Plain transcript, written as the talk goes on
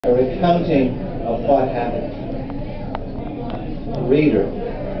A recounting of what happened. Reader.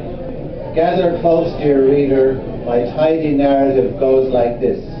 Gather close, dear reader, my tidy narrative goes like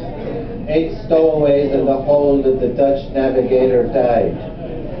this. 8 stowaways in the hold of the Dutch navigator died.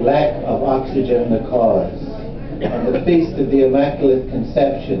 Lack of oxygen the cause. On the Feast of the Immaculate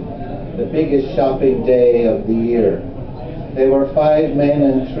Conception, the biggest shopping day of the year. They were 5 men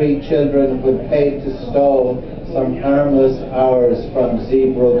and 3 children who had paid to stow some harmless hours from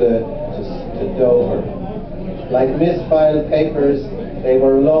Zeebrugge to Dover. Like misfiled papers, they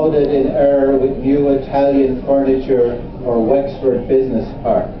were loaded in air with new Italian furniture for Wexford Business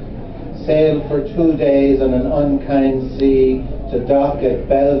Park. Sailed for 2 days on an unkind sea to dock at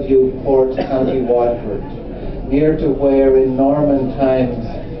Bellevue Port, County Waterford, near to where in Norman times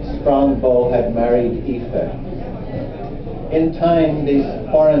Strongbow had married Aoife. In time, these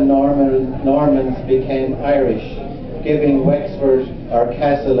foreign Normans became Irish, giving Wexford our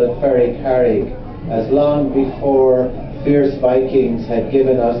castle at Ferrycarrig, as long before fierce Vikings had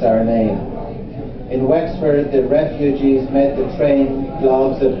given us our name. In Wexford, the refugees met the trained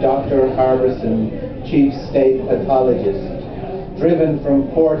gloves of Dr. Harbison, chief state pathologist, driven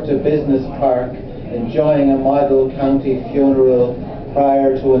from port to business park, enjoying a model county funeral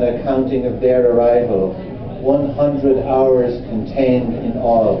prior to an accounting of their arrival. 100 hours contained in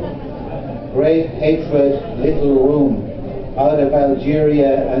all. Great hatred, little room. Out of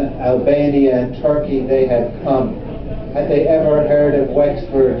Algeria and Albania and Turkey they had come. Had they ever heard of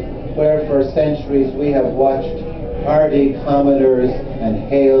Wexford, where for centuries we have watched hardy commodores and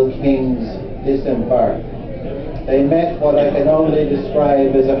hale kings disembark? They met what I can only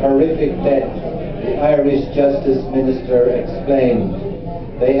describe as a horrific death, the Irish Justice Minister explained.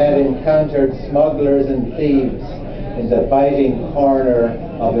 They had encountered smugglers and thieves in the biting corner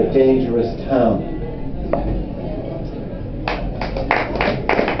of a dangerous town.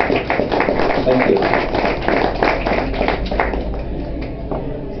 Thank you.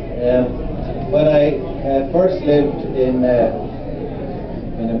 When I first lived in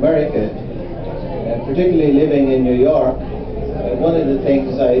America, particularly living in New York, one of the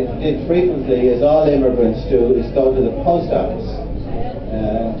things I did frequently, as all immigrants do, is go to the post office.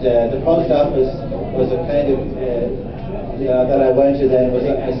 And the post office was a kind of, that I went to then was,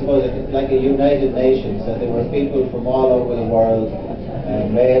 I suppose, like a United Nations, that there were people from all over the world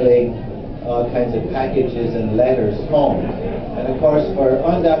mailing all kinds of packages and letters home. And of course, for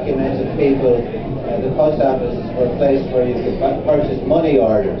undocumented people, the post offices were a place where you could purchase money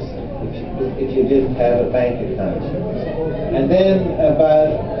orders if you didn't have a bank account. And then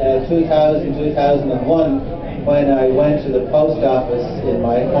about 2000, 2001, when I went to the post office in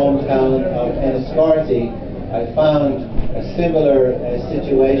my hometown of Enniscorthy, I found a similar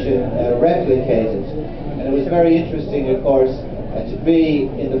situation replicated. And it was very interesting, of course, to be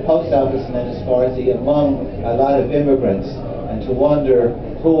in the post office in Enniscorthy among a lot of immigrants and to wonder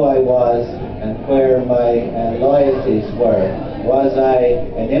who I was and where my loyalties were. Was I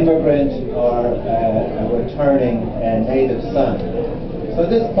an immigrant or a returning native son? So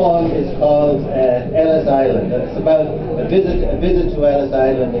this poem is called Ellis Island, and it's about a visit to Ellis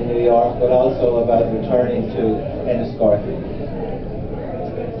Island in New York, but also about returning to Enniscorthy.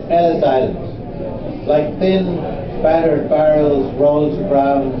 Ellis Island. Like thin, battered barrels rolled to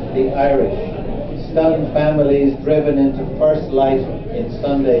ground the Irish, stunned families driven into first light in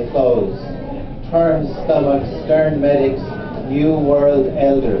Sunday clothes, turned stomachs, stern medics, New World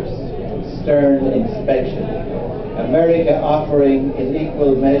elders, stern inspection. America offering in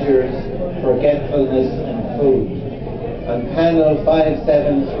equal measures forgetfulness and food. On panel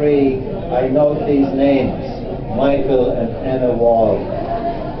 573, I note these names, Michael and Anna Wall.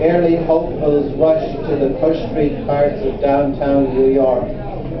 Early hopefuls rushed to the Push Street parts of downtown New York,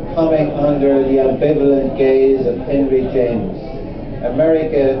 coming under the ambivalent gaze of Henry James.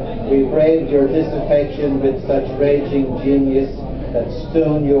 America, we braved your disaffection with such raging genius that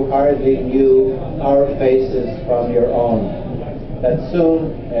soon you hardly knew our faces from your own. That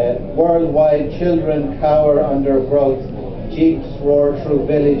soon worldwide children cower under growth, jeeps roar through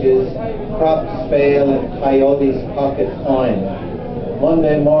villages, crops fail and coyotes pocket coin.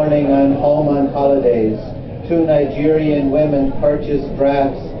 Monday morning I'm home on holidays. 2 Nigerian women purchased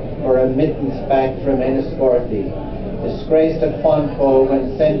drafts for a mittens back from Enniscorthy. Disgraced a Quanpo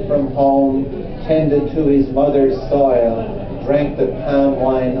when sent from home, tended to his mother's soil, drank the palm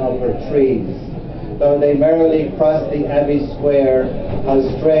wine of her trees. Though they merrily crossed the Abbey Square, how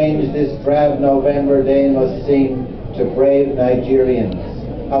strange this drab November day must seem to brave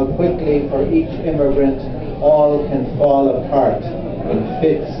Nigerians. How quickly for each immigrant all can fall apart in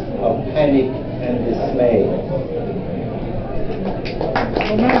fits of panic and dismay.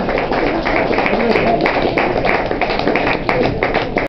 Amen.